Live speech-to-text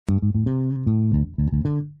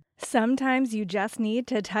Sometimes you just need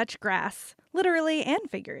to touch grass, literally and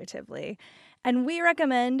figuratively. And we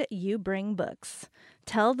recommend you bring books.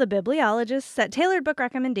 Tell the bibliologists at Tailored Book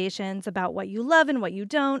Recommendations about what you love and what you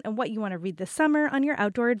don't, and what you want to read this summer on your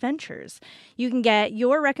outdoor adventures. You can get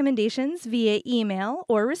your recommendations via email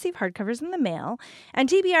or receive hardcovers in the mail, and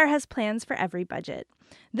TBR has plans for every budget.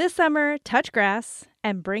 This summer, touch grass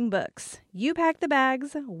and bring books. You pack the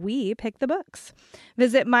bags, we pick the books.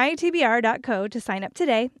 Visit mytbr.co to sign up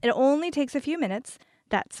today. It only takes a few minutes.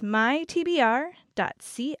 That's mytbr.co.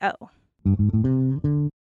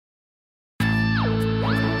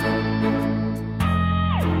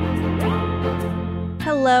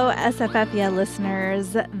 Hello, SFF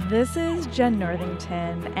listeners. This is Jen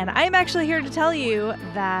Northington, and I'm actually here to tell you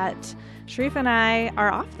that Sharif and I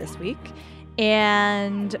are off this week.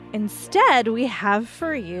 And instead, we have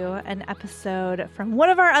for you an episode from one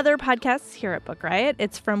of our other podcasts here at Book Riot.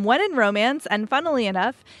 It's from When in Romance, and funnily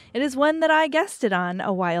enough, it is one that I guested on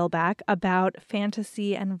a while back about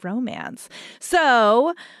fantasy and romance.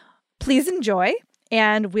 So please enjoy,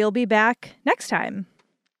 and we'll be back next time.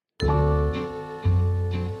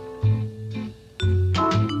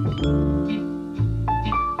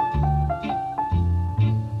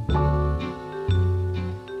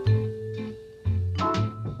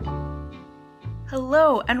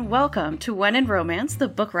 Hello and welcome to When in Romance, the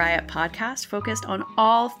Book Riot podcast focused on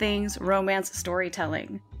all things romance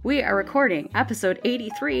storytelling. We are recording episode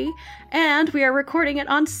 83, and we are recording it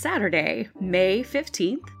on Saturday, May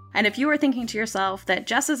 15th. And if you are thinking to yourself that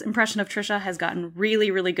Jess's impression of Trisha has gotten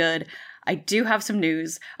really, really good, I do have some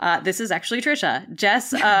news. This is actually Trisha.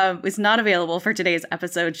 Jess is not available for today's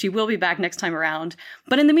episode. She will be back next time around.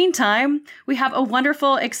 But in the meantime, we have a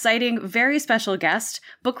wonderful, exciting, very special guest,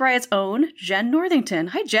 Book Riot's own Jen Northington.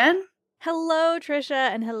 Hi, Jen. Hello,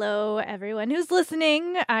 Trisha, and hello, everyone who's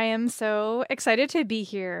listening. I am so excited to be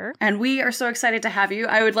here. And we are so excited to have you.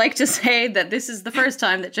 I would like to say that this is the first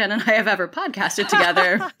time that Jen and I have ever podcasted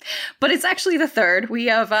together, but it's actually the third. We've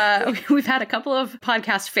had a couple of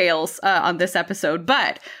podcast fails on this episode,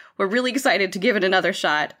 but we're really excited to give it another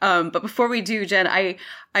shot. But before we do, Jen, I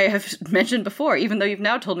have mentioned before, even though you've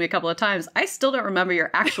now told me a couple of times, I still don't remember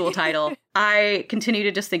your actual title. I continue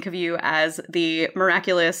to just think of you as the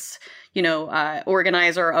miraculous,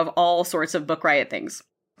 organizer of all sorts of Book Riot things.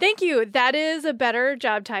 Thank you. That is a better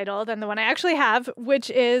job title than the one I actually have, which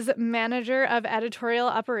is Manager of Editorial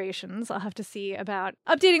Operations. I'll have to see about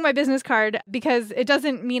updating my business card because it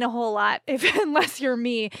doesn't mean a whole lot unless you're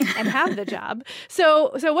me and have the job. So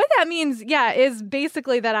what that means, is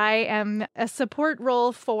basically that I am a support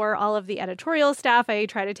role for all of the editorial staff. I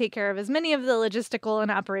try to take care of as many of the logistical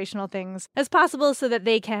and operational things as possible so that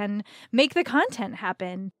they can make the content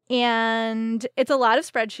happen. And it's a lot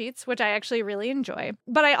of spreadsheets, which I actually really enjoy.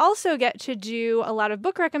 But I also get to do a lot of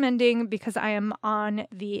book recommending because I am on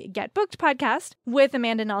the Get Booked podcast with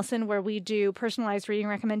Amanda Nelson, where we do personalized reading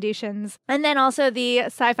recommendations. And then also the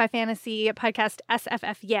sci-fi fantasy podcast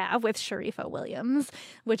SFF Yeah with Sharifa Williams,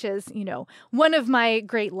 which is, one of my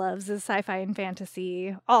great loves is sci-fi and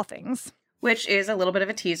fantasy, all things. Which is a little bit of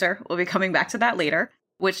a teaser. We'll be coming back to that later.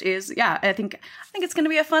 Which is, I think it's going to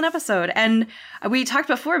be a fun episode. And we talked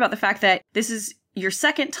before about the fact that this is your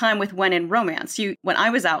second time with When in Romance. When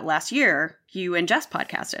I was out last year, you and Jess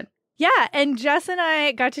podcasted. Yeah, and Jess and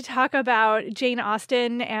I got to talk about Jane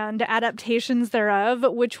Austen and adaptations thereof,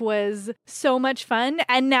 which was so much fun.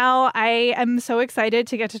 And now I am so excited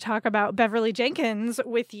to get to talk about Beverly Jenkins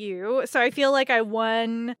with you. So I feel like I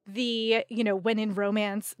won the, When in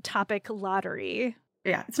Romance topic lottery.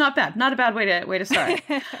 Yeah, it's not bad. Not a bad way to start.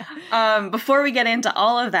 Before we get into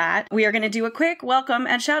all of that, we are going to do a quick welcome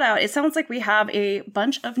and shout out. It sounds like we have a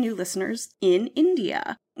bunch of new listeners in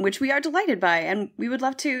India, which we are delighted by, and we would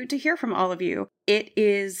love to hear from all of you. It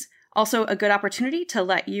is also a good opportunity to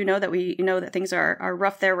let you know that we know that things are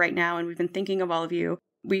rough there right now, and we've been thinking of all of you.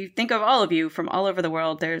 We think of all of you from all over the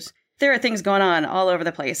world. There are things going on all over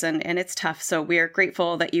the place, and it's tough. So we are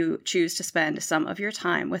grateful that you choose to spend some of your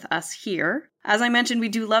time with us here. As I mentioned, we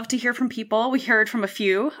do love to hear from people. We heard from a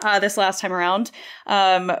few this last time around.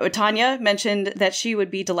 Tanya mentioned that she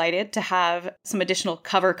would be delighted to have some additional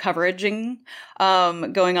coveraging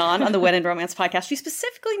going on the When in Romance podcast. She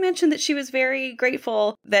specifically mentioned that she was very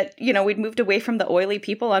grateful that, we'd moved away from the oily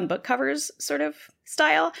people on book covers sort of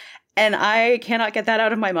style. And I cannot get that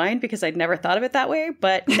out of my mind because I'd never thought of it that way.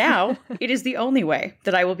 But now it is the only way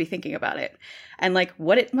that I will be thinking about it. And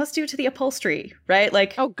what it must do to the upholstery, right?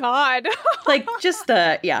 Oh, God. I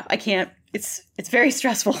can't. It's very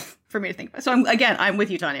stressful for me to think about. So I'm with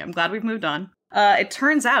you, Tanya. I'm glad we've moved on. It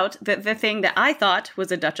turns out that the thing that I thought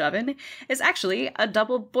was a Dutch oven is actually a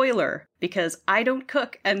double boiler, because I don't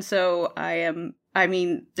cook. And so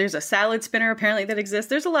there's a salad spinner apparently that exists.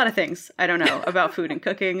 There's a lot of things I don't know about food and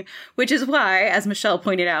cooking, which is why, as Michelle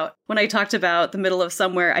pointed out, when I talked about The Middle of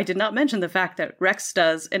Somewhere, I did not mention the fact that Rex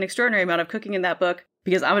does an extraordinary amount of cooking in that book,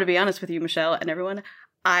 because I'm going to be honest with you, Michelle, and everyone,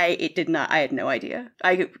 I had no idea.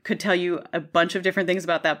 I could tell you a bunch of different things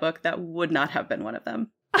about that book that would not have been one of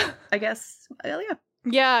them. I guess, yeah.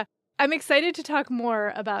 Yeah, I'm excited to talk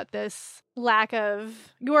more about this lack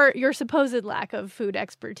of, your supposed lack of food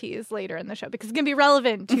expertise later in the show, because it's going to be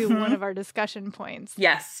relevant to one of our discussion points.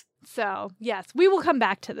 Yes. So, yes, we will come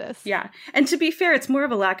back to this. Yeah. And to be fair, it's more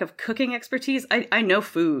of a lack of cooking expertise. I know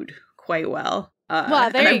food quite well. And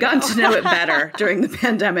I've gotten to know it better during the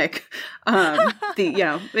pandemic. I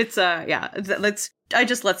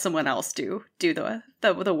just let someone else do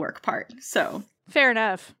the work part. So fair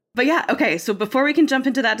enough. But yeah, okay. So before we can jump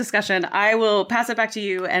into that discussion, I will pass it back to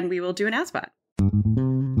you and we will do an ad spot.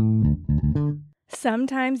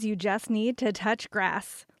 Sometimes you just need to touch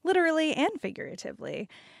grass, literally and figuratively.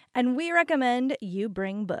 And we recommend you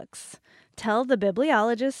bring books. Tell the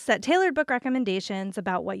bibliologists at Tailored Book Recommendations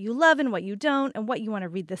about what you love and what you don't, and what you want to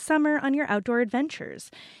read this summer on your outdoor adventures.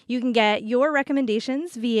 You can get your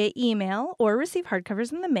recommendations via email or receive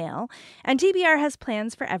hardcovers in the mail, and TBR has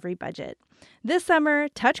plans for every budget. This summer,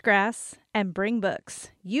 touch grass and bring books.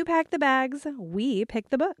 You pack the bags, we pick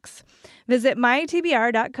the books. Visit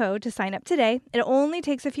mytbr.co to sign up today. It only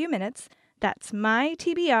takes a few minutes. That's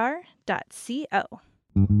mytbr.co.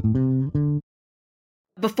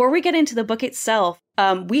 Before we get into the book itself,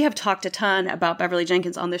 we have talked a ton about Beverly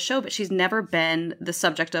Jenkins on this show, but she's never been the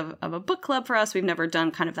subject of a book club for us. We've never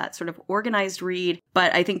done kind of that sort of organized read.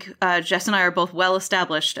 But I think Jess and I are both well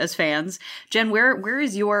established as fans. Jen, where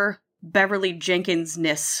is your Beverly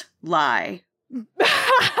Jenkins-ness lie?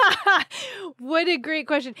 What a great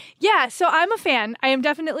question. Yeah, so I'm a fan. I am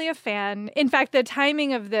definitely a fan. In fact, the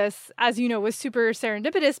timing of this, as you know, was super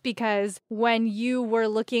serendipitous, because when you were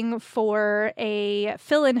looking for a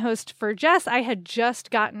fill-in host for Jess, I had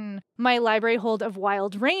just gotten my library hold of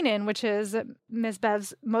Wild Rain-In, which is Ms.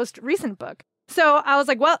 Bev's most recent book. So I was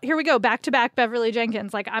like, well, here we go. Back to back Beverly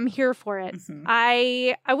Jenkins. Like, I'm here for it. Mm-hmm.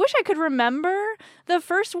 I wish I could remember the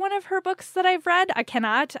first one of her books that I've read. I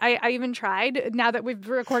cannot. I even tried. Now that we've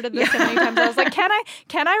recorded this so many times, I was like, can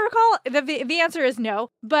I recall? The answer is no.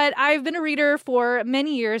 But I've been a reader for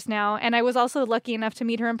many years now. And I was also lucky enough to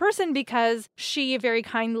meet her in person, because she very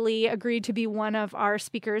kindly agreed to be one of our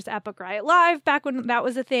speakers at Book Riot Live back when that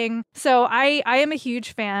was a thing. So I am a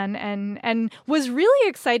huge fan and was really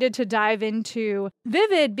excited to dive into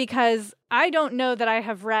Vivid, because I don't know that I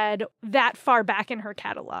have read that far back in her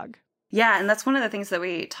catalog. Yeah, and that's one of the things that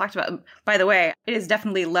we talked about. By the way, it is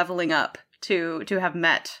definitely leveling up to have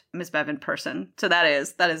met Ms. Bev in person. So that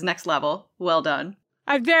is next level. Well done.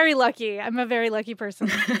 I'm very lucky. I'm a very lucky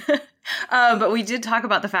person. But we did talk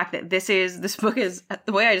about the fact that this book is,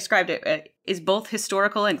 the way I described it, is both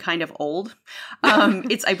historical and kind of old.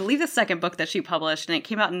 It's, I believe, the second book that she published, and it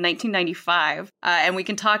came out in 1995. And we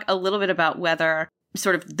can talk a little bit about whether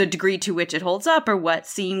sort of the degree to which it holds up, or what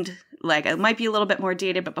seemed like it might be a little bit more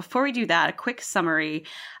dated. But before we do that, a quick summary.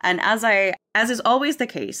 And as is always the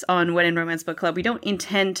case on When in Romance Book Club, we don't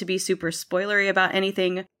intend to be super spoilery about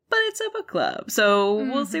anything, but it's a book club, so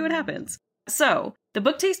we'll see what happens. So, the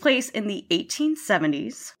book takes place in the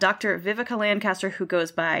 1870s. Dr. Vivica Lancaster, who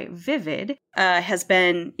goes by Vivid, has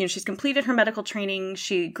been, she's completed her medical training.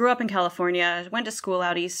 She grew up in California, went to school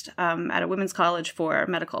out east at a women's college for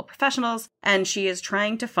medical professionals, and she is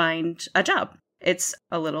trying to find a job. It's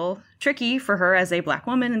a little tricky for her as a Black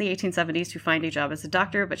woman in the 1870s to find a job as a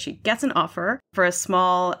doctor, but she gets an offer for a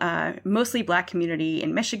small, mostly Black community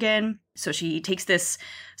in Michigan. So she takes this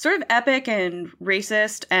sort of epic and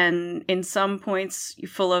racist and in some points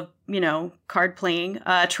full of, card playing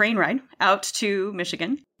train ride out to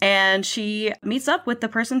Michigan. And she meets up with the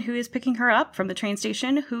person who is picking her up from the train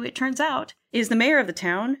station, who it turns out is the mayor of the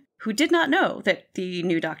town, who did not know that the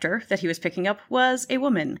new doctor that he was picking up was a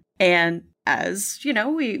woman. And as,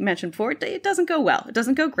 we mentioned before, it doesn't go well. It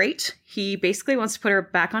doesn't go great. He basically wants to put her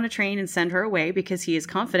back on a train and send her away because he is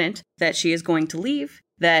confident that she is going to leave,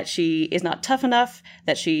 that she is not tough enough,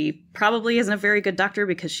 that she probably isn't a very good doctor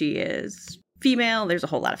because she is female. There's a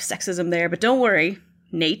whole lot of sexism there. But don't worry,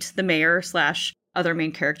 Nate, the mayor / other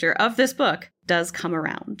main character of this book, does come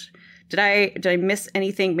around. Did I miss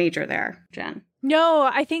anything major there, Jen? No,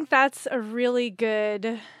 I think that's a really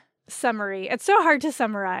good summary. It's so hard to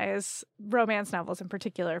summarize romance novels in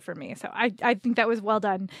particular for me. So I think that was well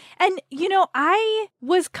done. And, I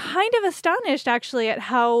was kind of astonished actually at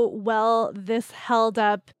how well this held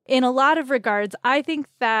up in a lot of regards. I think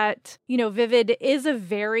that, Vivid is a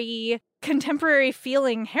very contemporary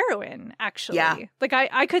feeling heroine, actually. Yeah. Like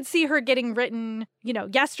I could see her getting written,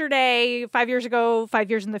 yesterday, 5 years ago, 5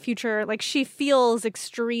 years in the future. Like she feels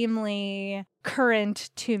extremely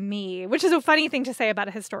current to me, which is a funny thing to say about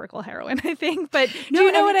a historical heroine, I think. But do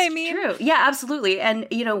you know what I mean? True. Yeah, absolutely. And,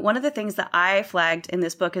 one of the things that I flagged in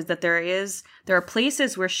this book is that there are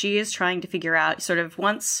places where she is trying to figure out sort of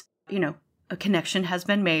once, a connection has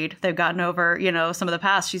been made. They've gotten over, some of the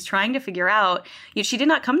past. She's trying to figure out, she did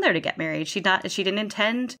not come there to get married. She didn't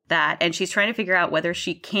intend that. And she's trying to figure out whether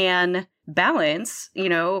she can balance,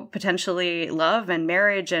 potentially love and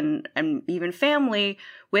marriage and even family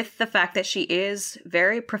with the fact that she is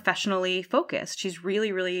very professionally focused. She's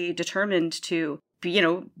really, really determined to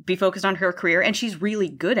be focused on her career, and she's really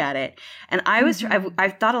good at it. And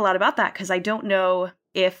I've thought a lot about that because I don't know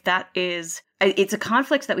if that is, it's a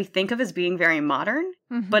conflict that we think of as being very modern,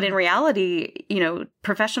 but in reality,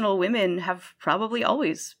 professional women have probably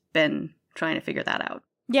always been trying to figure that out.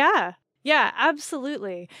 Yeah. Yeah,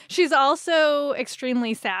 absolutely. She's also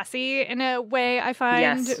extremely sassy in a way I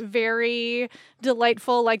find very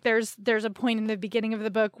delightful. Like there's a point in the beginning of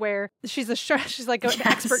the book where she's like an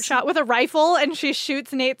expert shot with a rifle, and she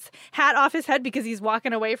shoots Nate's hat off his head because he's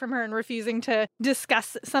walking away from her and refusing to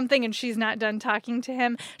discuss something, and she's not done talking to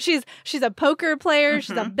him. She's a poker player.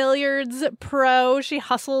 She's a billiards pro. She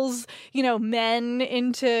hustles, men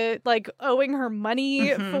into like owing her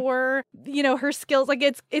money for, her skills. Like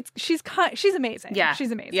she's amazing. Yeah.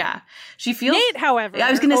 She's amazing. Yeah. She feels... Nate, however...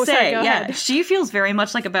 I was going to say, go ahead. she feels very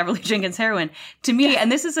much like a Beverly Jenkins heroine to me.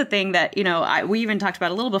 And this is a thing that, we even talked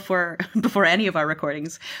about a little before any of our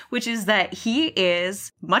recordings, which is that he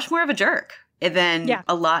is much more of a jerk than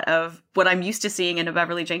a lot of what I'm used to seeing in a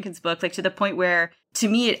Beverly Jenkins book, like to the point where, to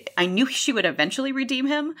me, I knew she would eventually redeem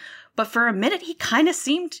him. But for a minute, he kind of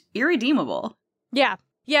seemed irredeemable. Yeah.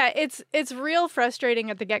 Yeah, it's real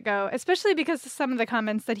frustrating at the get-go, especially because of some of the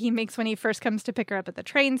comments that he makes when he first comes to pick her up at the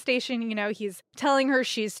train station. He's telling her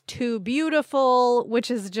she's too beautiful,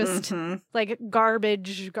 which is just like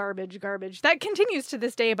garbage. That continues to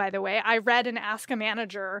this day, by the way. I read an Ask a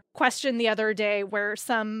Manager question the other day where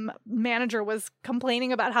some manager was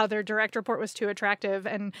complaining about how their direct report was too attractive,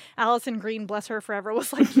 and Allison Green, bless her forever,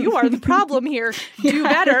 was like, "You are the problem here. Do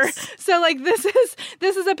better." So like this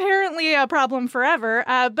is apparently a problem forever.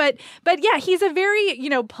 But yeah, he's a very,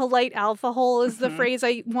 polite alpha hole is the phrase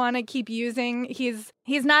I want to keep using. He's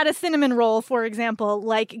not a cinnamon roll, for example,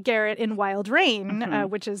 like Garrett in Wild Rain,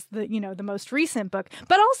 which is the most recent book.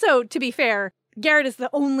 But also, to be fair, Garrett is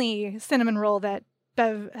the only cinnamon roll that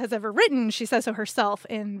Bev has ever written. She says so herself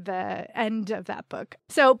in the end of that book.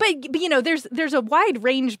 So, but there's a wide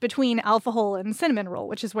range between alpha hole and cinnamon roll,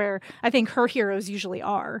 which is where I think her heroes usually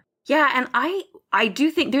are. Yeah, and I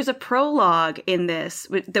do think there's a prologue in this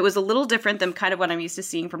that was a little different than kind of what I'm used to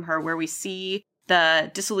seeing from her, where we see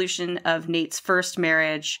the dissolution of Nate's first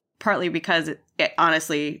marriage, partly because it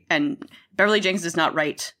honestly, and Beverly Jenkins does not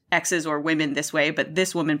write exes or women this way, but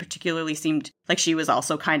this woman particularly seemed like she was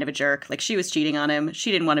also kind of a jerk. Like she was cheating on him.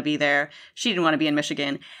 She didn't want to be there. She didn't want to be in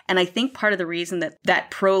Michigan. And I think part of the reason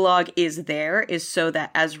that prologue is there is so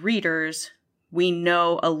that as readers, we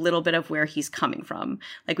know a little bit of where he's coming from.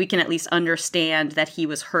 Like we can at least understand that he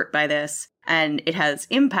was hurt by this and it has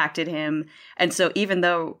impacted him. And so even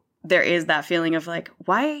though there is that feeling of like,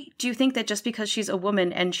 why do you think that just because she's a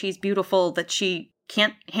woman and she's beautiful that she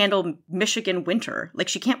can't handle Michigan winter? Like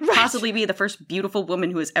she can't possibly be the first beautiful woman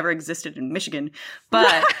who has ever existed in Michigan.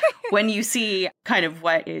 But when you see kind of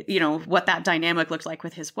what that dynamic looks like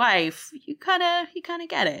with his wife, you kind of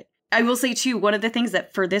get it. I will say, too, one of the things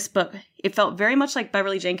that for this book, it felt very much like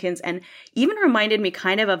Beverly Jenkins and even reminded me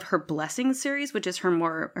kind of her Blessings series, which is her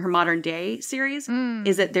modern day series,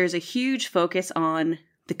 is that there's a huge focus on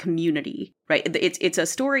the community, right? It's a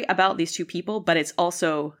story about these two people, but it's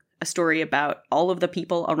also a story about all of the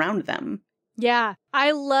people around them. Yeah,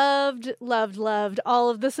 I loved all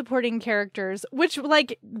of the supporting characters, which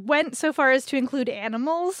like went so far as to include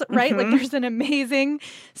animals, right? Like there's an amazing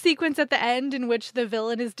sequence at the end in which the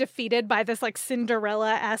villain is defeated by this like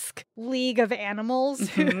Cinderella-esque league of animals,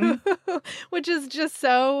 which is just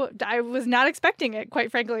so, I was not expecting it,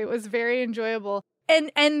 quite frankly. It was very enjoyable.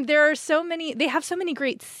 And there are they have so many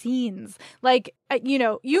great scenes. Like,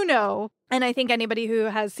 And I think anybody who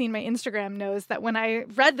has seen my Instagram knows that when I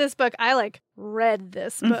read this book, I read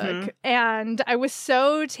this book. And I was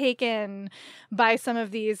so taken by some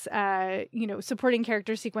of these, supporting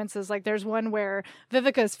character sequences. Like there's one where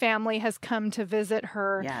Vivica's family has come to visit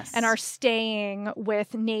her and are staying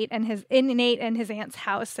with Nate and his aunt's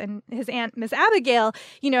house. And his aunt, Miss Abigail,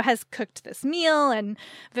 has cooked this meal. And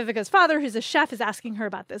Vivica's father, who's a chef, is asking her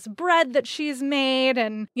about this bread that she's made.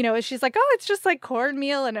 And, she's like, oh, it's just like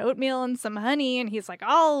cornmeal and oatmeal and some honey. And he's like,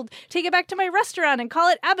 I'll take it back to my restaurant and call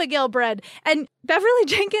it Abigail bread. And Beverly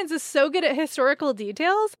Jenkins is so good at historical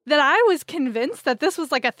details that I was convinced that this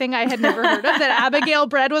was like a thing I had never heard of, that Abigail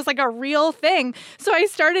bread was like a real thing. So I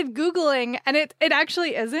started Googling, and it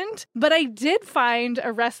actually isn't. But I did find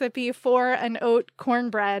a recipe for an oat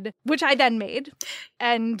cornbread, which I then made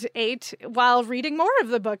and ate while reading more of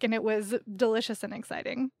the book. And it was delicious and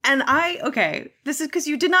exciting. And this is because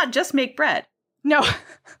you did not just make bread. No.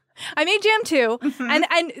 I made jam too. And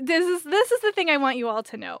this is the thing I want you all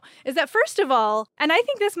to know, is that first of all, and I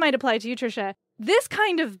think this might apply to you, Trisha, this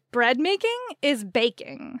kind of bread making is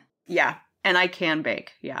baking. And I can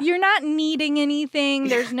bake. You're not kneading anything.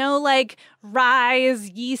 There's no rise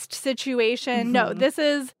yeast situation. No, this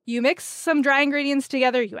is, you mix some dry ingredients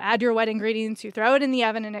together, you add your wet ingredients, you throw it in the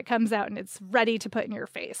oven, and it comes out and it's ready to put in your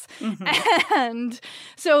face. And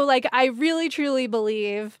so I really truly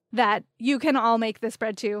believe that you can all make this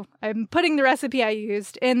bread too. I'm putting the recipe I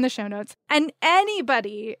used in the show notes. And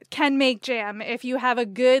anybody can make jam if you have a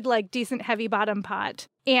good, decent heavy bottom pot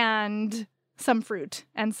and some fruit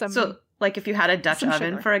and some... So, if you had a Dutch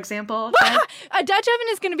oven, for example. A Dutch oven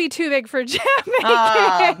is going to be too big for jam making.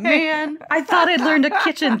 Oh, man. I thought I'd learned a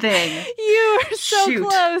kitchen thing. You are so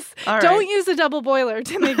close. All right. Don't use a double boiler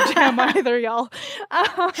to make jam either, y'all.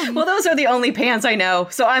 Well, those are the only pans I know,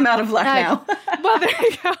 so I'm out of luck now. Well, there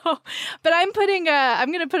you go. But I'm going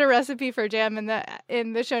to put a recipe for jam in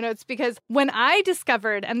the show notes, because when I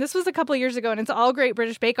discovered, and this was a couple years ago, and it's all Great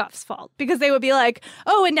British Bake Off's fault, because they would be like,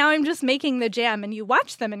 oh, and now I'm just making the jam, and you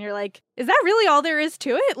watch them and you're like, is that really all there is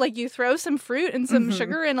to it? You throw some fruit and some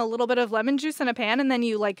sugar and a little bit of lemon juice in a pan, and then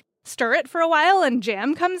you stir it for a while and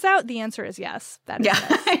jam comes out? The answer is yes. That is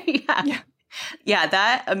yes. Yeah,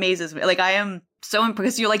 that amazes me. I am so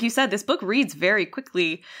impressed. Like you said, this book reads very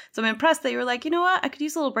quickly. So I'm impressed that you were like, you know what? I could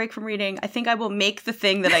use a little break from reading. I think I will make the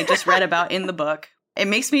thing that I just read about in the book. It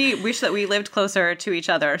makes me wish that we lived closer to each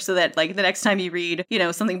other, so that the next time you read,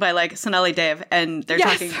 something by Sonali Dev and they're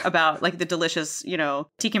talking about the delicious,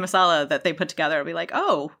 tikka masala that they put together, I'll be like,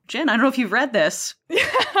 oh, Jen, I don't know if you've read this.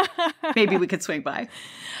 Maybe we could swing by.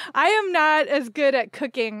 I am not as good at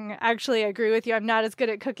cooking. Actually, I agree with you. I'm not as good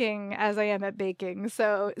at cooking as I am at baking.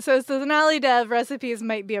 So Sonali Dev recipes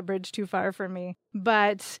might be a bridge too far for me.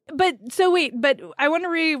 But I want to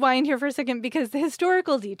rewind here for a second, because the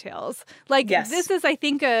historical details, this is, I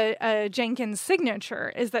think, a Jenkins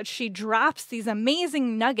signature, is that she drops these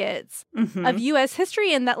amazing nuggets of U.S.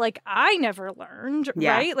 history, and that I never learned,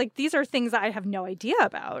 right? These are things that I have no idea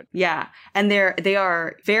about. Yeah, and they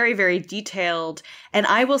are very, very detailed. And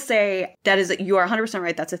I will say you are 100%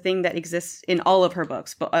 right. That's a thing that exists in all of her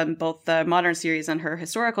books, both the modern series and her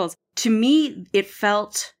historicals. To me, it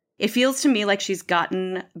feels to me like she's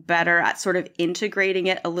gotten better at sort of integrating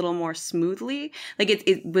it a little more smoothly.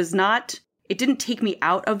 It didn't take me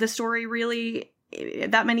out of the story really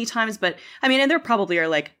that many times, but and there probably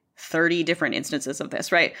are 30 different instances of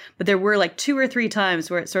this, right? But there were 2 or 3 times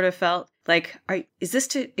where it sort of felt is this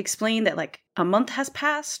to explain that a month has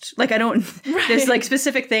passed? I don't, right. There's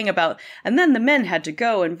specific thing about, and then the men had to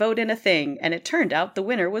go and vote in a thing, and it turned out the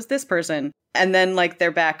winner was this person. And then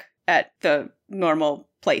they're back at the normal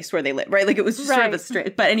place where they live, right? It was just sort of a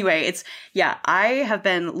straight, but anyway, I have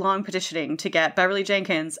been long petitioning to get Beverly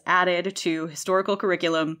Jenkins added to historical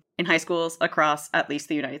curriculum in high schools across at least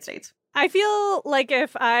the United States. I feel like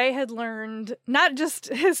if I had learned not just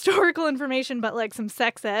historical information, but some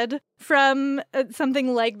sex ed from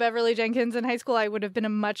something like Beverly Jenkins in high school, I would have been a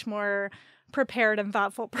much more prepared and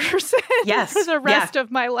thoughtful person for the rest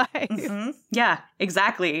of my life. Mm-hmm. Yeah,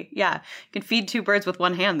 exactly. Yeah. You can feed 2 birds with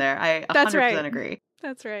one hand there. I 100% agree.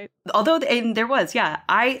 That's right. Although, and there was,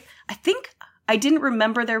 I think I didn't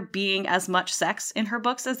remember there being as much sex in her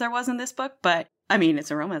books as there was in this book, but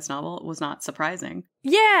it's a romance novel. It was not surprising.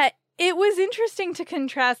 Yeah. It was interesting to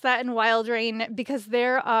contrast that in Wild Rain, because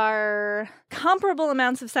there are comparable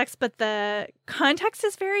amounts of sex, but the context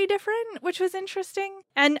is very different, which was interesting.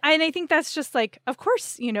 And I think that's just of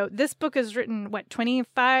course, this book is written, 20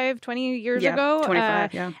 years ago?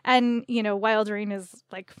 25, yeah. And, Wild Rain is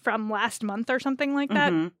from last month or something like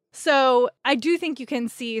that. So I do think you can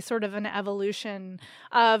see sort of an evolution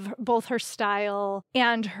of both her style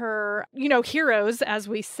and her, heroes, as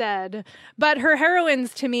we said. But her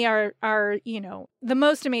heroines, to me, are the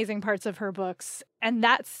most amazing parts of her books. And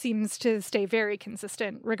that seems to stay very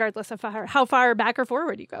consistent, regardless of how far back or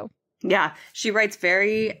forward you go. Yeah, she writes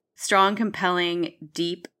very strong, compelling,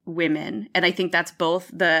 deep women. And I think that's both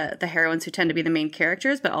the heroines who tend to be the main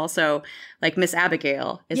characters, but also like Miss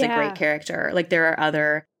Abigail is a great character. Like there are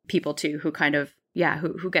other people too who kind of,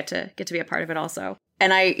 who get to be a part of it also.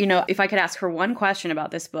 And I, if I could ask her one question about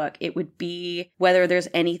this book, it would be whether there's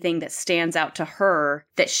anything that stands out to her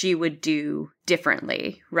that she would do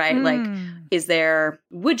differently, right? Like,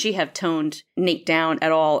 would she have toned Nate down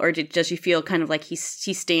at all? Or does she feel kind of like he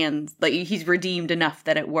stands, like he's redeemed enough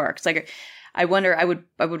that it works? Like, I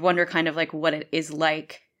would wonder kind of like what it is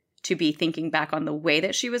like to be thinking back on the way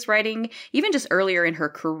that she was writing, even just earlier in her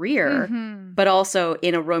career, but also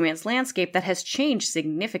in a romance landscape that has changed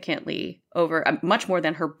significantly over much more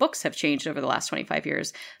than her books have changed over the last 25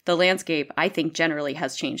 years. The landscape, I think, generally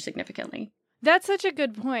has changed significantly. That's such a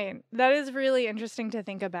good point. That is really interesting to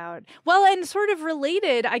think about. Well, and sort of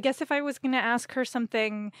related, I guess if I was going to ask her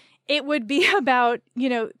something, it would be about,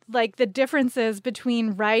 like the differences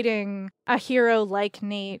between writing a hero like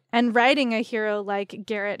Nate and writing a hero like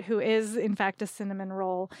Garrett, who is, in fact, a cinnamon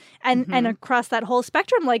roll. And across that whole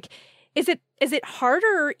spectrum, like, is it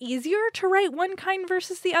harder or easier to write one kind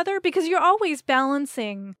versus the other? Because you're always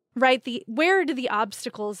balancing, right? Where do the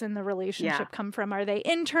obstacles in the relationship come from? Are they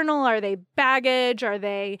internal? Are they baggage? Are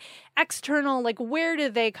they external? Like, where do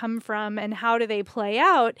they come from and how do they play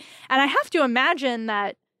out? And I have to imagine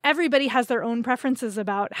that everybody has their own preferences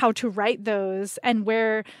about how to write those and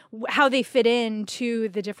how they fit into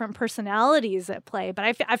the different personalities at play.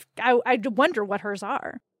 But I wonder what hers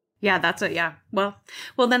are. Yeah, that's it. Yeah. Well,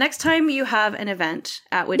 the next time you have an event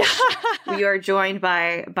at which we are joined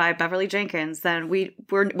by Beverly Jenkins, then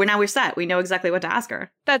we're set. We know exactly what to ask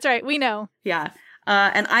her. That's right. We know. Yeah.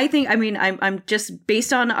 And I think, I'm just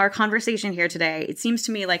based on our conversation here today, it seems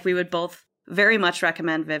to me like we would both very much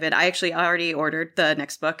recommend Vivid. I actually already ordered the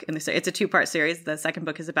next book it's a 2-part series. The second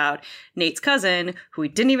book is about Nate's cousin, who we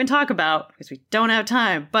didn't even talk about because we don't have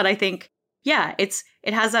time. But I think,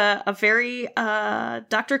 it has a very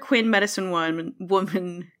Dr. Quinn medicine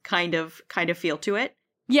woman kind of feel to it.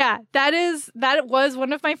 Yeah, that was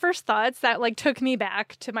one of my first thoughts that like took me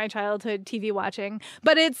back to my childhood TV watching.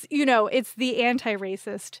 But it's, it's the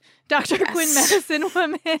anti-racist Dr. Quinn medicine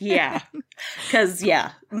woman. Yeah. Because,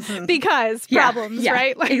 Because problems,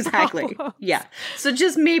 right? Like exactly. Problems. Yeah. So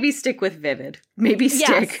just maybe stick with Vivid. Maybe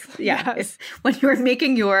stick. Yes. Yeah. Yes. When you're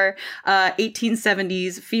making your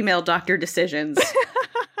 1870s female doctor decisions,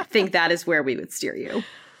 I think that is where we would steer you.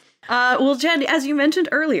 Well, Jen, as you mentioned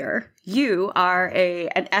earlier, you are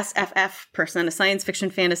an SFF person, a science fiction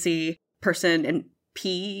fantasy person, and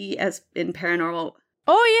P as in paranormal.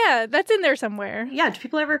 Oh, yeah, that's in there somewhere. Yeah, do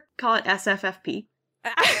people ever call it SFFP?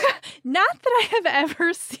 Not that I have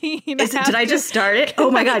ever seen. Did I just start it? Oh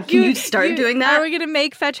my God, can you start doing that? Are we going to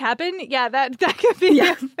make fetch happen? Yeah, that could be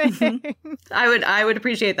a thing. I would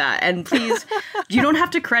appreciate that. And please, you don't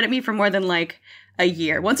have to credit me for more than like a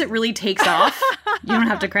year. Once it really takes off, you don't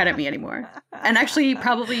have to credit me anymore. And actually,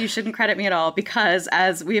 probably you shouldn't credit me at all because,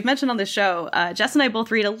 as we have mentioned on this show, Jess and I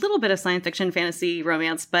both read a little bit of science fiction, fantasy,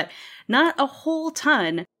 romance, but not a whole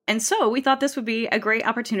ton. And so we thought this would be a great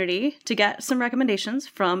opportunity to get some recommendations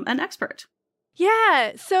from an expert.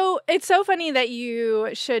 Yeah. So it's so funny that you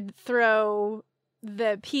should throw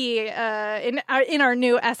the P in our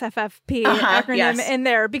new SFFP acronym in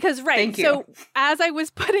there because Thank you. So as I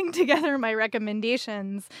was putting together my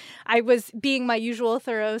recommendations, I was being my usual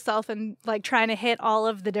thorough self and like trying to hit all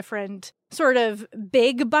of the different sort of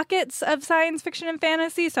big buckets of science fiction and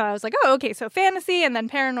fantasy. So I was like, oh, okay, so fantasy and then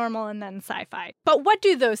paranormal and then sci-fi. But what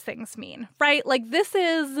do those things mean, right? Like this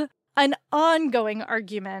is an ongoing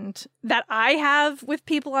argument that I have with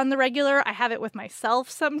people on the regular. I have it with myself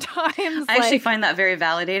sometimes. I actually find that very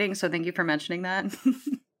validating, so thank you for mentioning that.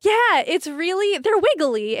 Yeah, it's really, they're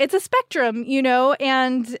wiggly. It's a spectrum,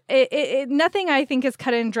 and nothing I think is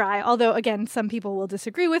cut and dry. Although, again, some people will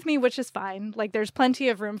disagree with me, which is fine. Like, there's plenty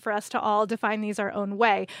of room for us to all define these our own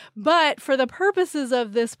way. But for the purposes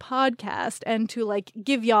of this podcast and to, like,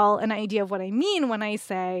 give y'all an idea of what I mean when I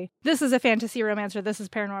say this is a fantasy romance or this is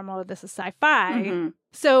paranormal or this is sci-fi,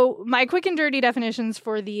 So my quick and dirty definitions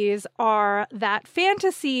for these are that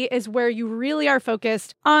fantasy is where you really are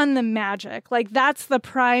focused on the magic. Like that's the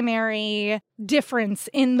primary difference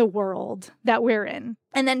in the world that we're in.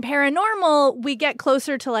 And then paranormal, we get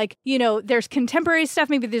closer to like, you know, there's contemporary stuff.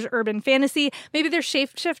 Maybe there's urban fantasy. Maybe there's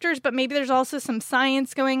shapeshifters, but maybe there's also some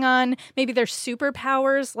science going on. Maybe there's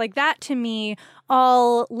superpowers. Like that to me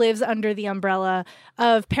all lives under the umbrella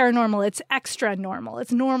of paranormal. It's extra normal.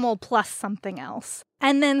 It's normal plus something else.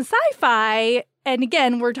 And then sci-fi, and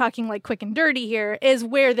again, we're talking like quick and dirty here, is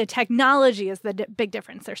where the technology is the big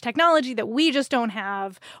difference. There's technology that we just don't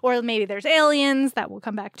have, or maybe there's aliens that we'll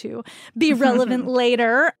come back to be relevant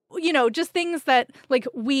later. You know, just things that like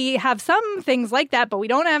we have some things like that, but we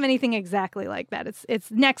don't have anything exactly like that. It's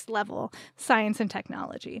next level science and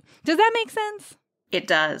technology. Does that make sense? It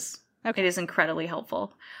does. Okay. It is incredibly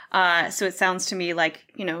helpful. So it sounds to me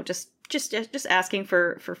like, you know, just asking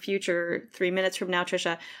for future 3 minutes from now,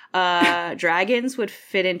 Trisha, dragons would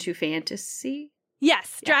fit into fantasy?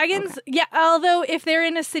 Yes, dragons. Okay. Yeah, although if they're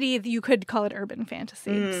in a city, you could call it urban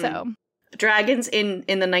fantasy. So dragons in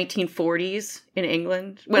the 1940s in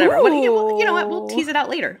England, whatever. What, you know what? We'll tease it out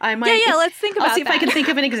later. I might. Yeah. Let's think about. I'll see if I can think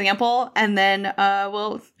of an example, and then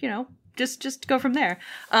we'll, you know, just go from there.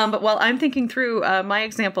 But while I'm thinking through my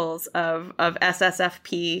examples of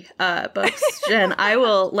SSFP books, Jen, I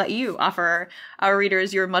will let you offer our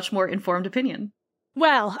readers your much more informed opinion.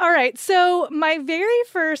 Well, all right. So my very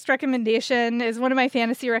first recommendation is one of my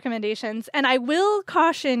fantasy recommendations. And I will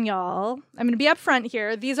caution y'all, I'm going to be upfront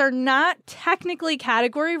here. These are not technically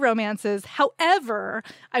category romances. However,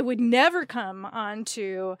 I would never come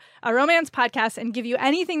onto a romance podcast and give you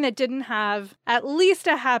anything that didn't have at least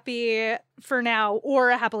a happy for now or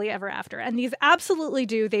a happily ever after. And these absolutely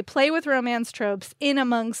do. They play with romance tropes in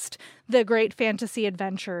amongst the great fantasy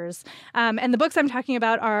adventures. And the books I'm talking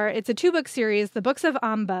about it's a 2-book series, The Books of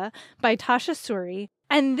Amba by Tasha Suri.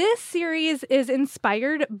 And this series is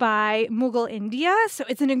inspired by Mughal India. So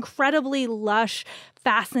it's an incredibly lush,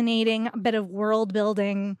 fascinating bit of world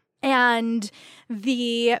building. And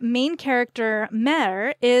the main character,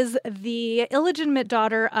 Mer, is the illegitimate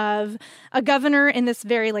daughter of a governor in this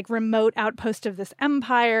very like remote outpost of this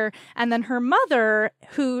empire. And then her mother,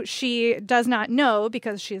 who she does not know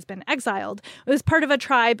because she has been exiled, was part of a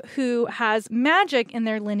tribe who has magic in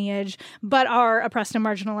their lineage, but are oppressed and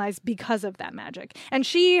marginalized because of that magic. And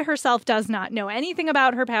she herself does not know anything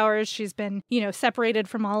about her powers. She's been, you know, separated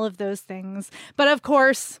from all of those things. But of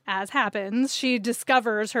course, as happens, she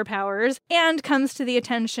discovers her powers and comes to the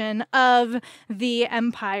attention of the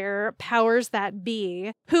empire powers that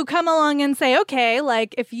be, who come along and say, okay,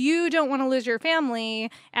 like if you don't want to lose your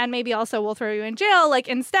family and maybe also we'll throw you in jail, like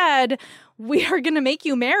instead we are going to make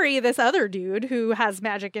you marry this other dude who has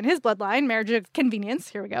magic in his bloodline, marriage of convenience.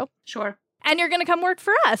 Here we go. Sure. And you're going to come work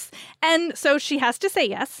for us. And so she has to say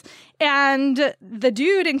yes. And the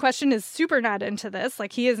dude in question is super not into this.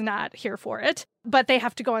 Like, he is not here for it. But they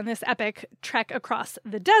have to go on this epic trek across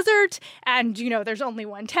the desert. And, you know, there's only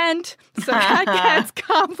one tent. So that gets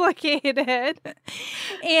complicated.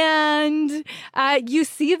 And you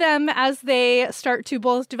see them as they start to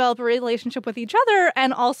both develop a relationship with each other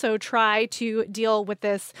and also try to deal with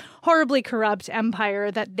this horribly corrupt empire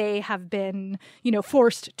that they have been, you know,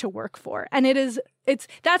 forced to work for. And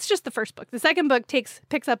that's just the first book. The second book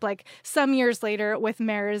picks up like some years later with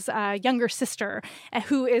Mer's younger sister,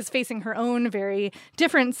 who is facing her own very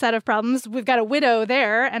different set of problems. We've got a widow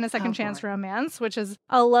there and a second chance romance, which is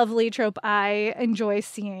a lovely trope I enjoy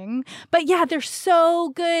seeing. But yeah, they're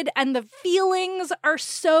so good and the feelings are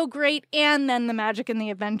so great. And then the magic and the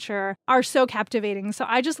adventure are so captivating. So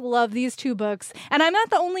I just love these 2 books. And I'm not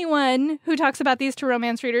the only one who talks about these to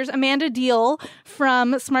romance readers. Amanda Deal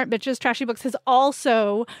from Smart Bitches Trashy Books has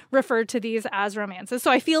also referred to these as romances.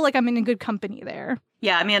 So I feel like I'm in a good company there.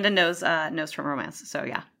 Yeah, Amanda knows from romance. So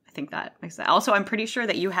yeah, I think that makes sense. Also, I'm pretty sure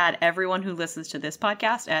that you had everyone who listens to this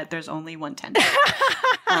podcast at There's Only One Tent.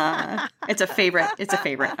 It's a favorite. It's a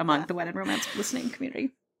favorite among the Wed and Romance listening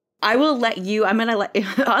community. I will let you,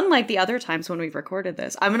 unlike the other times when we've recorded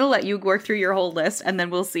this, I'm going to let you work through your whole list and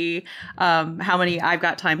then we'll see how many I've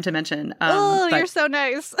got time to mention. You're so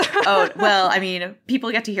nice. Oh, well, I mean,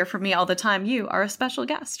 people get to hear from me all the time. You are a special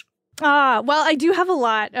guest. Well, I do have a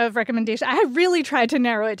lot of recommendations. I really tried to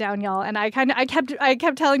narrow it down, y'all, and I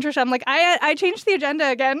kept telling Trisha, I'm like, I changed the agenda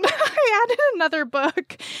again. I added another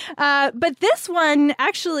book, but this one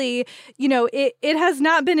actually, you know, it has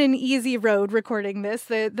not been an easy road recording this.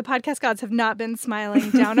 The podcast gods have not been smiling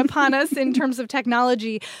down upon us in terms of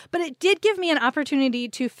technology, but it did give me an opportunity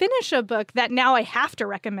to finish a book that now I have to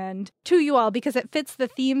recommend to you all because it fits the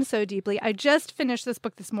theme so deeply. I just finished this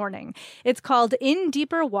book this morning. It's called In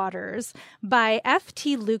Deeper Waters by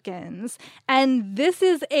F.T. Lukens. And this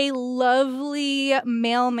is a lovely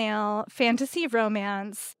male fantasy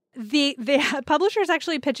romance The publisher is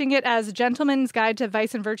actually pitching it as Gentleman's Guide to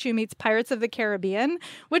Vice and Virtue meets Pirates of the Caribbean,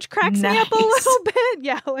 which cracks me up a little bit.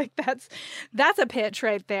 Yeah, like that's a pitch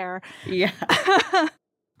right there. Yeah.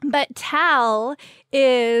 But Tal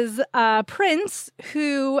is a prince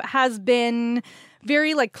who has been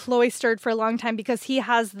very like cloistered for a long time because he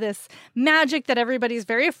has this magic that everybody's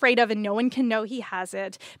very afraid of and no one can know he has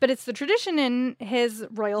it. But it's the tradition in his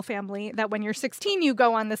royal family that when you're 16, you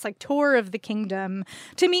go on this like tour of the kingdom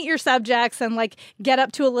to meet your subjects and like get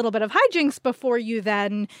up to a little bit of hijinks before you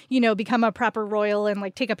then, become a proper royal and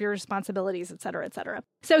like take up your responsibilities, et cetera, et cetera.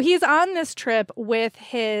 So he's on this trip with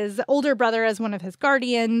his older brother as one of his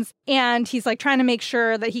guardians. And he's like trying to make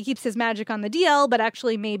sure that he keeps his magic on the DL, but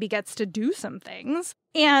actually maybe gets to do some things.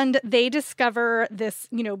 And they discover this,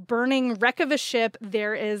 burning wreck of a ship.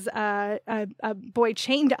 There is a boy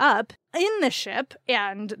chained up in the ship,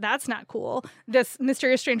 and that's not cool. This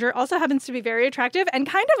mysterious stranger also happens to be very attractive and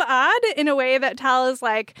kind of odd in a way that Tal is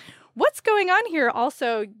like, what's going on here?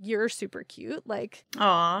 Also, you're super cute. Like,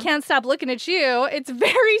 aww. Can't stop looking at you. It's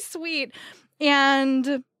very sweet.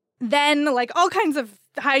 And then, like, all kinds of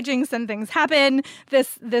hijinks and things happen.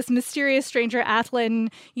 This mysterious stranger, Athlin,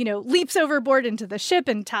 leaps overboard into the ship,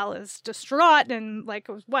 and Tal is distraught and like,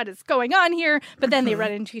 what is going on here? But then they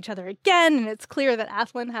run into each other again, and it's clear that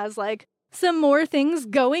Athlin has like some more things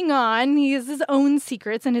going on. He has his own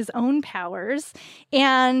secrets and his own powers.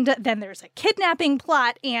 And then there's a kidnapping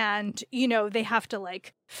plot, and, they have to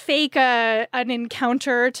like fake an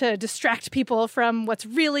encounter to distract people from what's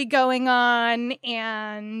really going on.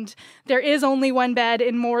 And there is only one bed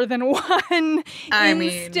in more than one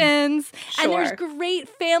instance. Sure. And there's great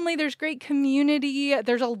family. There's great community.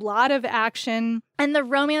 There's a lot of action. And the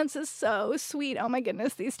romance is so sweet. Oh my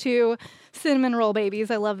goodness, these two cinnamon roll babies.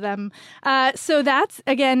 I love them. So that's,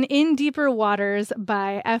 again, In Deeper Waters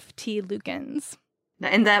by F.T. Lukens.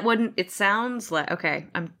 And that one, it sounds like, okay,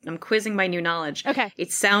 I'm quizzing my new knowledge. Okay.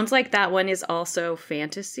 It sounds like that one is also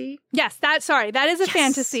fantasy. Yes, that is a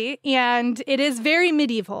fantasy, and it is very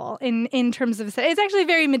medieval in terms of, it's actually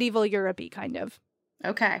very medieval Europe-y kind of.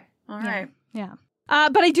 Okay. All right. Yeah.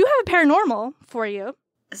 But I do have a paranormal for you.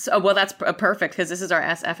 So, well, that's perfect, because this is our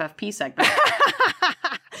SFFP segment.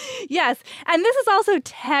 Yes. And this is also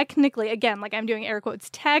technically, again, like I'm doing air quotes,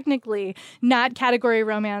 technically not category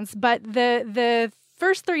romance, but the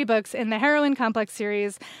first 3 books in the Heroine Complex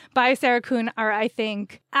series by Sarah Kuhn are, I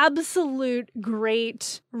think, absolute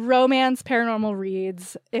great romance paranormal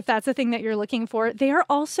reads. If that's a thing that you're looking for, they are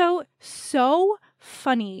also so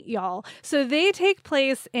funny, y'all. So they take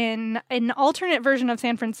place in an alternate version of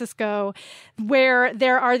San Francisco where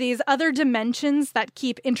there are these other dimensions that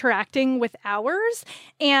keep interacting with ours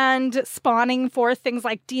and spawning forth things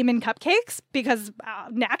like demon cupcakes because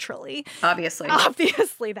naturally. Obviously,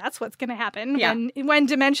 that's what's going to happen when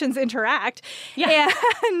dimensions interact. Yeah.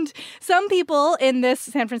 And some people in this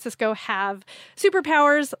San Francisco have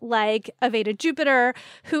superpowers like Aveda Jupiter,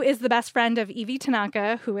 who is the best friend of Evie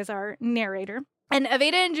Tanaka, who is our narrator. And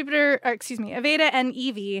Aveda and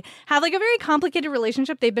Evie have like a very complicated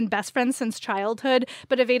relationship. They've been best friends since childhood,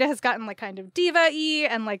 but Aveda has gotten like kind of diva-y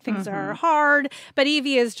and like things are hard. But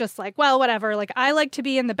Evie is just like, well, whatever. Like I like to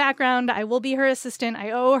be in the background. I will be her assistant.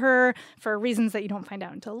 I owe her for reasons that you don't find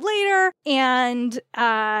out until later. And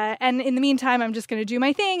in the meantime, I'm just going to do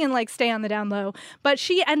my thing and like stay on the down low. But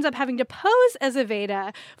she ends up having to pose as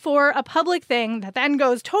Aveda for a public thing that then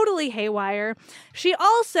goes totally haywire. She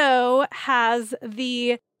also has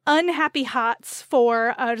the unhappy hots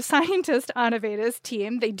for a scientist on Aveda's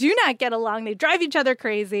team. They do not get along. They drive each other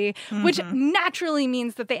crazy, which naturally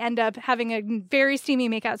means that they end up having a very steamy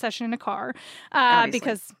makeout session in a car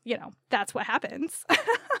because, that's what happens.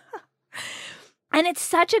 And it's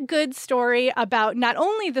such a good story about not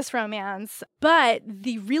only this romance, but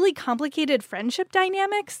the really complicated friendship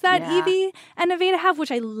dynamics that Evie and Aveda have,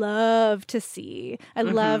 which I love to see. I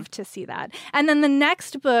love to see that. And then the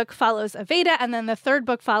next book follows Aveda, and then the third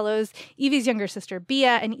book follows Evie's younger sister,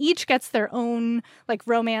 Bia, and each gets their own like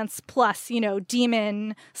romance plus,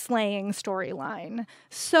 demon slaying storyline.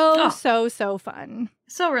 So fun.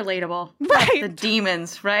 So relatable. Right. The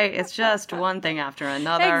demons, right? It's just one thing after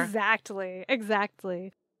another.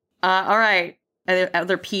 Exactly. All right. Are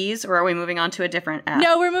there P's, or are we moving on to a different F?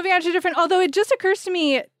 No, we're moving on to a different. Although it just occurs to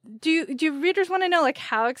me, do readers want to know like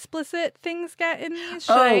how explicit things get in these?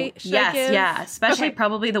 Should I give? Especially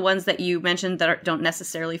probably the ones that you mentioned that don't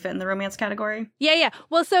necessarily fit in the romance category. Yeah.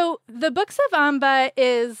 Well, so the Books of Amba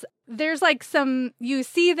there's like you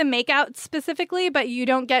see the makeout specifically, but you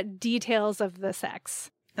don't get details of the sex.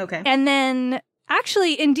 Okay. And then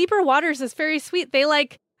actually In Deeper Waters is very sweet. They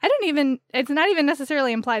like it's not even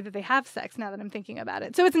necessarily implied that they have sex now that I'm thinking about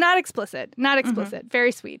it. So it's not explicit.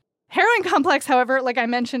 Very sweet. Heroine complex, however, like I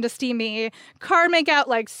mentioned, a steamy car makeout,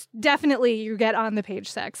 like definitely you get on the page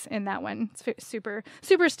sex in that one. It's super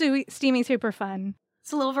steamy, super fun.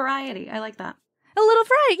 It's a little variety. I like that. A little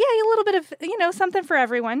variety, yeah, a little bit of, something for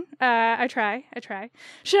everyone. I try.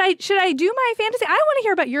 Should I do my fantasy? I want to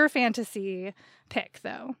hear about your fantasy pick,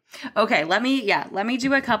 though. Okay, let me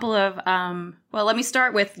do a couple of, let me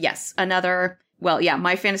start with,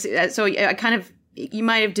 my fantasy. So I kind of, you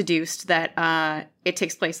might have deduced that it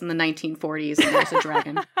takes place in the 1940s and there's a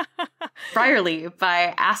dragon. Friarly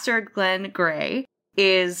by Astrid Glenn Gray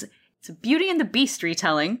it's a Beauty and the Beast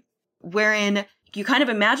retelling, wherein you kind of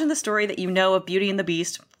imagine the story that you know of Beauty and the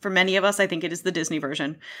Beast. For many of us, I think it is the Disney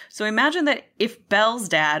version. So imagine that if Belle's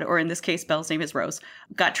dad, or in this case, Belle's name is Rose,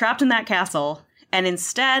 got trapped in that castle, and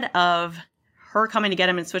instead of her coming to get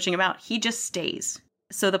him and switching him out, he just stays.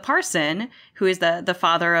 So the parson, who is the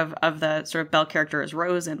father of the sort of Belle character as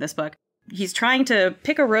Rose in this book, he's trying to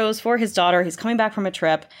pick a rose for his daughter. He's coming back from a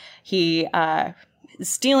trip. He is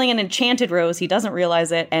stealing an enchanted rose. He doesn't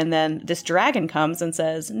realize it. And then this dragon comes and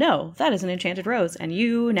says, no, that is an enchanted rose. And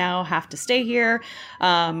you now have to stay here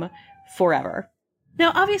forever.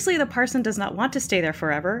 Now, obviously, the parson does not want to stay there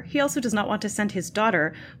forever. He also does not want to send his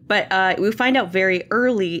daughter. But we find out very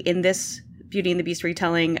early in this Beauty and the Beast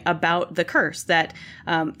retelling about the curse, that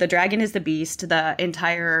the dragon is the beast, the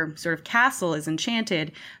entire sort of castle is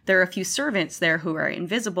enchanted, there are a few servants there who are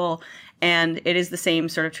invisible, and it is the same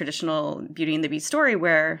sort of traditional Beauty and the Beast story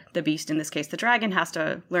where the beast, in this case the dragon, has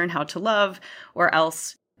to learn how to love, or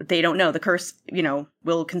else they don't know. The curse,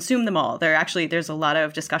 will consume them all. There's a lot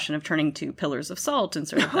of discussion of turning to pillars of salt and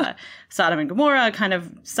sort of the Sodom and Gomorrah kind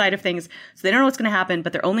of side of things. So they don't know what's going to happen,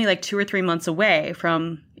 but they're only like 2 or 3 months away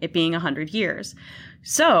from it being 100 years.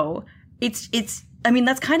 So that's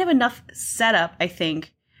kind of enough setup, I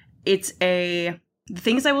think. The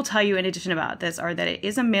things I will tell you in addition about this are that it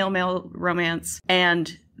is a male-male romance,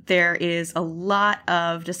 and there is a lot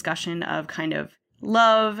of discussion of kind of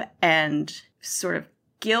love and sort of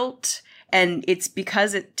guilt, and it's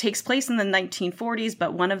because it takes place in the 1940s,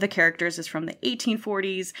 but one of the characters is from the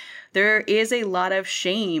 1840s. There is a lot of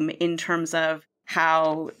shame in terms of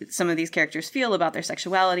how some of these characters feel about their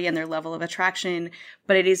sexuality and their level of attraction,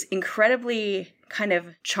 but it is incredibly kind of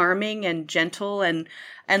charming and gentle and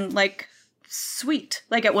like sweet.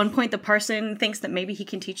 Like at one point, the parson thinks that maybe he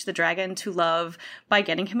can teach the dragon to love by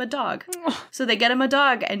getting him a dog. So they get him a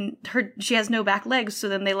dog, and she has no back legs. So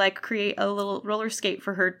then they create a little roller skate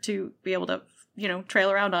for her to be able to,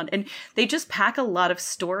 trail around on. And they just pack a lot of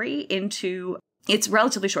story into. It's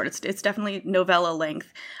relatively short. It's definitely novella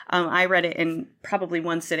length. I read it in probably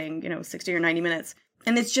one sitting, 60 or 90 minutes,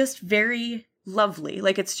 and it's just very lovely.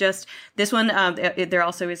 Like it's just this one. There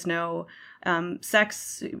also is no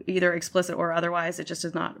sex, either explicit or otherwise. It just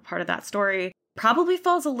is not part of that story. Probably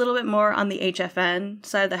falls a little bit more on the HFN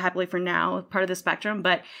side, the Happily for Now part of the spectrum,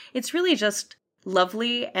 but it's really just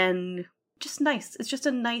lovely and just nice. It's just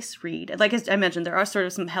a nice read. Like I mentioned, there are sort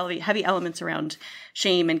of some heavy elements around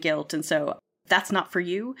shame and guilt, and so if that's not for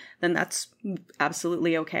you, then that's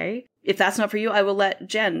absolutely okay. If that's not for you, I will let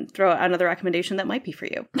Jen throw out another recommendation that might be for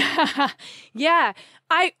you. Yeah.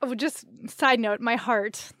 Just side note, my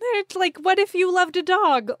heart. It's like, what if you loved a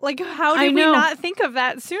dog? Like, how did we not think of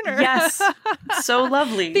that sooner? Yes. So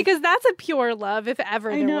lovely. Because that's a pure love, if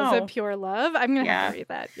ever there was a pure love. I'm going to have to read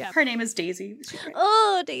that. Yeah. Her name is Daisy.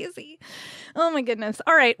 Oh, Daisy. Oh, my goodness.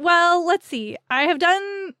 All right. Well, let's see. I have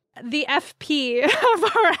done the FP of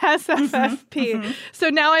our SFFP. Mm-hmm. So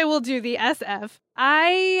now I will do the SF.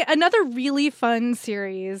 Another really fun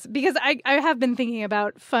series, because I have been thinking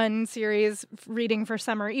about fun series reading for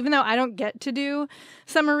summer, even though I don't get to do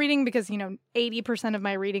summer reading because, 80% of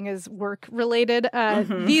my reading is work related.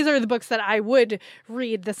 These are the books that I would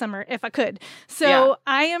read this summer if I could. So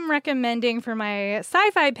I am recommending for my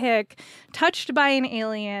sci-fi pick, Touched by an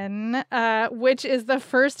Alien, which is the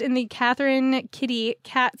first in the Catherine Kitty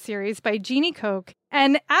Cat series by Jeannie Koch.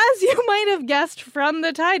 And as you might have guessed from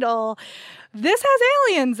the title, this has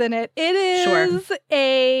aliens in it. It is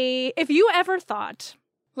if you ever thought,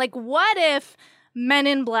 like, what if Men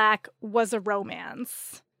in Black was a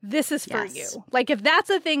romance? This is for you. Like, if that's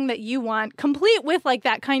a thing that you want, complete with, like,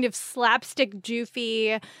 that kind of slapstick,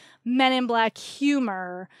 goofy Men in Black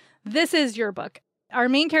humor, this is your book. Our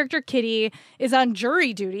main character, Kitty, is on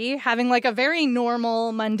jury duty, having like a very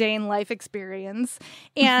normal, mundane life experience.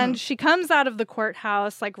 And she comes out of the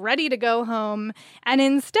courthouse, like ready to go home. And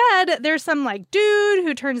instead, there's some like dude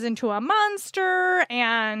who turns into a monster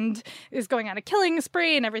and is going on a killing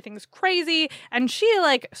spree and everything's crazy. And she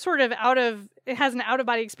like sort of out of it has an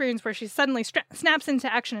out-of-body experience where she suddenly snaps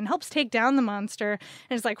into action and helps take down the monster.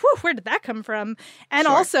 And it's like, whew, where did that come from? And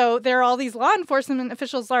also, there are all these law enforcement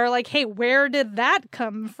officials that are like, hey, where did that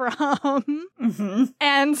come from?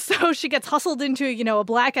 And so she gets hustled into, a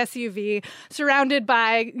black SUV surrounded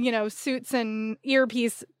by, suits and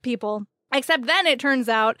earpiece people. Except then it turns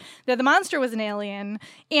out that the monster was an alien.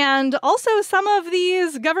 And also some of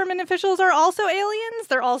these government officials are also aliens.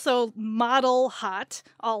 They're also model hot,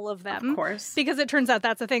 all of them. Of course. Because it turns out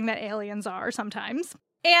that's a thing that aliens are sometimes.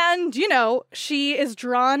 And, she is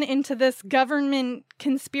drawn into this government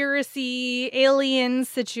conspiracy alien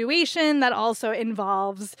situation that also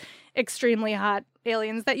involves extremely hot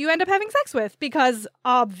aliens that you end up having sex with, because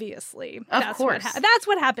obviously that's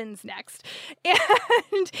what happens next.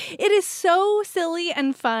 And it is so silly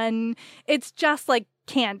and fun. It's just like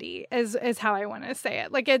candy is how I want to say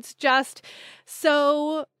it. Like, it's just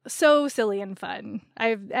so silly and fun.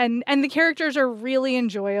 And the characters are really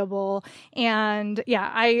enjoyable. And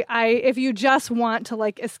yeah, I if you just want to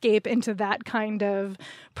like escape into that kind of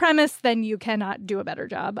premise, then you cannot do a better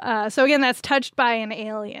job. So again, that's Touched by an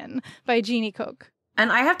Alien by Jeannie Koch. And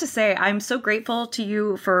I have to say, I'm so grateful to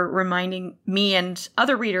you for reminding me and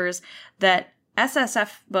other readers that SSF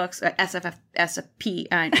books, SFP,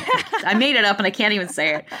 I made it up and I can't even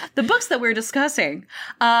say it. The books that we're discussing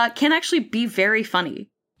can actually be very funny.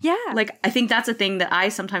 Yeah. Like, I think that's a thing that I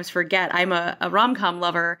sometimes forget. I'm a rom-com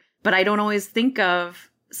lover, but I don't always think of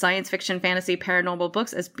science fiction, fantasy, paranormal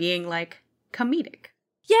books as being like comedic.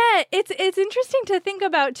 Yeah, it's interesting to think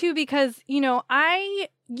about too, because,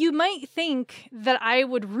 you might think that I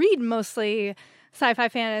would read mostly sci-fi,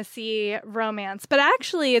 fantasy, romance, but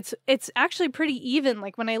actually it's actually pretty even.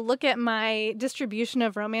 Like, when I look at my distribution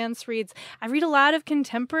of romance reads, I read a lot of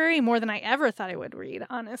contemporary, more than I ever thought I would read,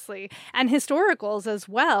 honestly, and historicals as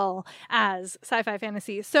well as sci-fi,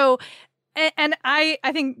 fantasy. So, and I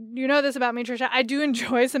think you know this about me, Trisha, I do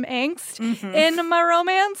enjoy some angst in my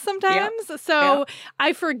romance sometimes. Yep. So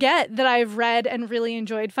I forget that I've read and really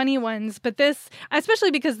enjoyed funny ones. But this,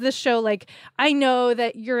 especially because this show, like, I know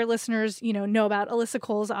that your listeners, know about Alyssa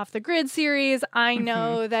Cole's Off the Grid series. I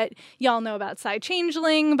know that y'all know about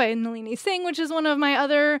Psy-Changeling by Nalini Singh, which is one of my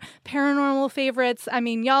other paranormal favorites. I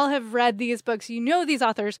mean, y'all have read these books. You know these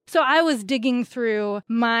authors. So I was digging through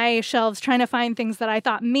my shelves trying to find things that I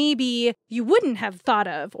thought maybe you wouldn't have thought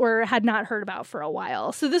of or had not heard about for a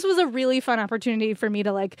while. So this was a really fun opportunity for me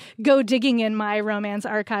to like go digging in my romance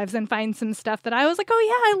archives and find some stuff that I was like, oh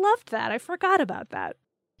yeah, I loved that. I forgot about that.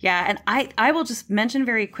 Yeah, and I will just mention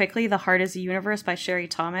very quickly The Heart is a Universe by Sherry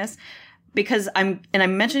Thomas, because I'm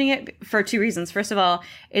mentioning it for two reasons. First of all,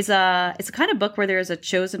 it's a kind of book where there is a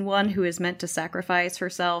chosen one who is meant to sacrifice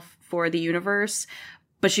herself for the universe,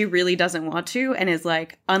 but she really doesn't want to, and is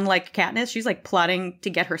like, unlike Katniss, she's like plotting to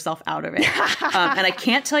get herself out of it. And I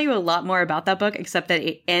can't tell you a lot more about that book, except that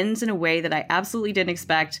it ends in a way that I absolutely didn't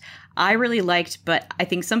expect. I really liked, but I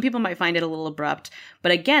think some people might find it a little abrupt.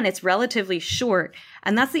 But again, it's relatively short.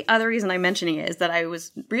 And that's the other reason I'm mentioning it, is that I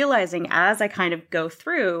was realizing as I kind of go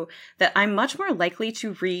through that I'm much more likely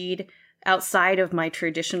to read outside of my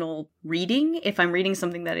traditional reading if I'm reading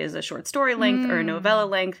something that is a short story length or a novella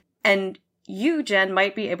length. And you, Jen,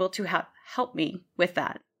 might be able to help me with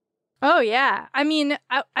that. Oh, yeah. I mean,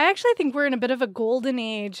 I actually think we're in a bit of a golden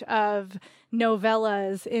age of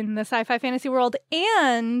novellas in the sci-fi fantasy world.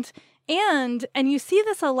 And you see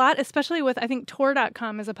this a lot, especially with, I think,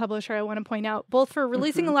 Tor.com is a publisher I want to point out, both for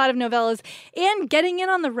releasing a lot of novellas and getting in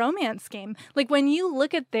on the romance game. Like, when you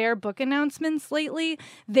look at their book announcements lately,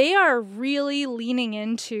 they are really leaning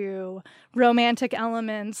into romantic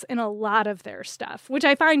elements in a lot of their stuff, which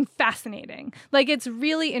I find fascinating. Like, it's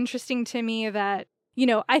really interesting to me that,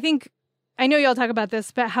 I know y'all talk about this,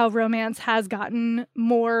 but how romance has gotten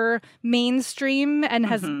more mainstream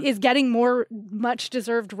and is getting more much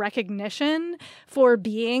deserved recognition for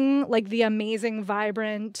being like the amazing,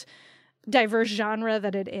 vibrant, diverse genre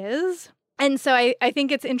that it is. And so I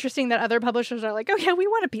think it's interesting that other publishers are like, oh yeah, we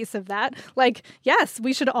want a piece of that. Like, yes,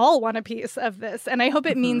 we should all want a piece of this. And I hope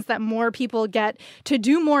it means that more people get to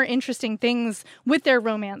do more interesting things with their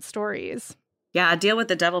romance stories. Yeah, Deal with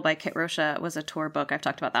the Devil by Kit Rocha was a Tor book. I've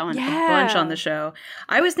talked about that one a bunch on the show.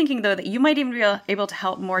 I was thinking, though, that you might even be able to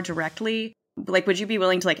help more directly. Like, would you be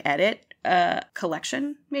willing to, like, edit a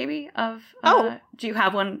collection, maybe, of... do you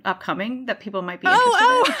have one upcoming that people might be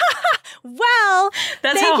interested in? Well,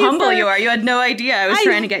 that's how humble you are. You had no idea I was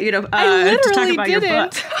trying to get you to talk about your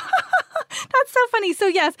book. That's That's so funny. So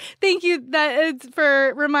yes, thank you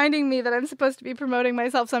for reminding me that I'm supposed to be promoting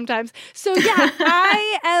myself sometimes. So yeah,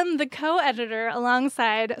 I am the co-editor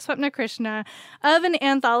alongside Swapna Krishna of an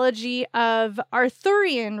anthology of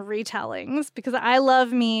Arthurian retellings, because I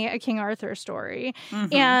love me a King Arthur story.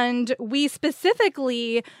 Mm-hmm. And we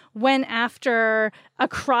specifically went after a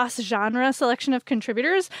cross-genre selection of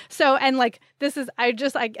contributors. So, and like, this is,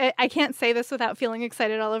 I can't say this without feeling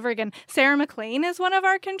excited all over again. Sarah McLean is one of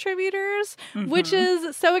our contributors, which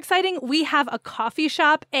is so exciting. We have a coffee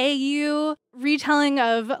shop AU retelling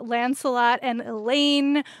of Lancelot and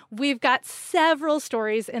Elaine. We've got several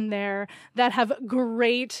stories in there that have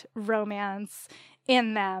great romance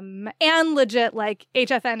in them and legit like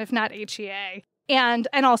HFN, if not HEA. And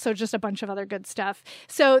also just a bunch of other good stuff.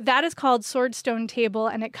 So that is called Swordstone Table,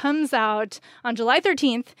 and it comes out on July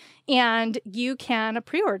 13th, and you can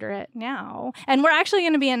pre-order it now. And we're actually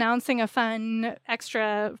going to be announcing a fun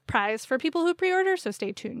extra prize for people who pre-order, so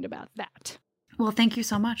stay tuned about that. Well, thank you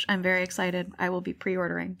so much. I'm very excited. I will be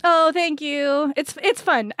pre-ordering. Oh, thank you. It's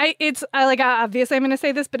fun. Obviously I'm going to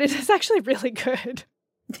say this, but it is actually really good.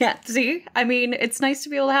 Yeah, see? I mean, it's nice to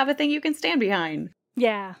be able to have a thing you can stand behind.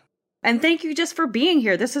 Yeah. And thank you just for being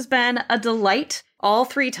here. This has been a delight all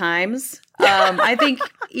 3 times. I think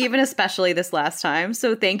even especially this last time.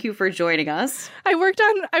 So thank you for joining us. I worked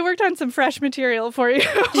on some fresh material for you.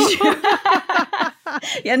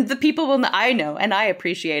 And the people will I know, and I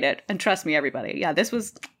appreciate it. And trust me, everybody. Yeah, this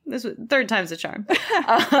was 3rd time's the charm.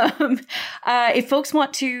 If folks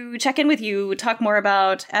want to check in with you, talk more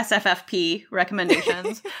about SFFP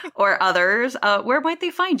recommendations or others, where might they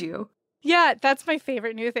find you? Yeah, that's my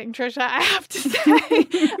favorite new thing, Trisha, I have to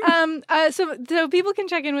say. So people can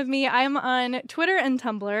check in with me. I'm on Twitter and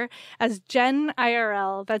Tumblr as Jen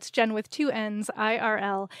IRL. That's Jen with 2 N's,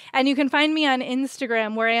 IRL. And you can find me on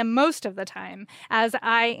Instagram, where I am most of the time, as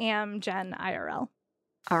I am Jen IRL.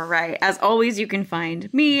 All right. As always, you can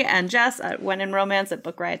find me and Jess at wheninromance at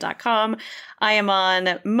bookriot.com. I am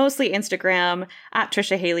on mostly Instagram at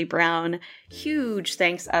Trisha Haley Brown. Huge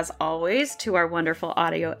thanks, as always, to our wonderful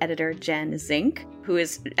audio editor, Jen Zink, who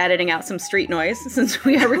is editing out some street noise since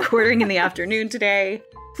we are recording in the afternoon today.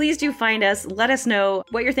 Please do find us. Let us know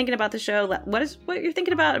what you're thinking about the show. What you're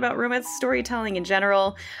thinking about romance storytelling in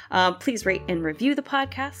general. Please rate and review the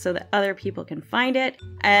podcast so that other people can find it.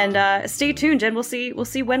 And stay tuned, Jen. We'll see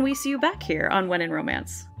when we see you back here on When in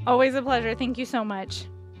Romance. Always a pleasure. Thank you so much.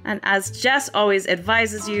 And as Jess always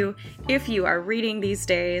advises you, if you are reading these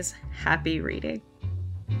days, happy reading.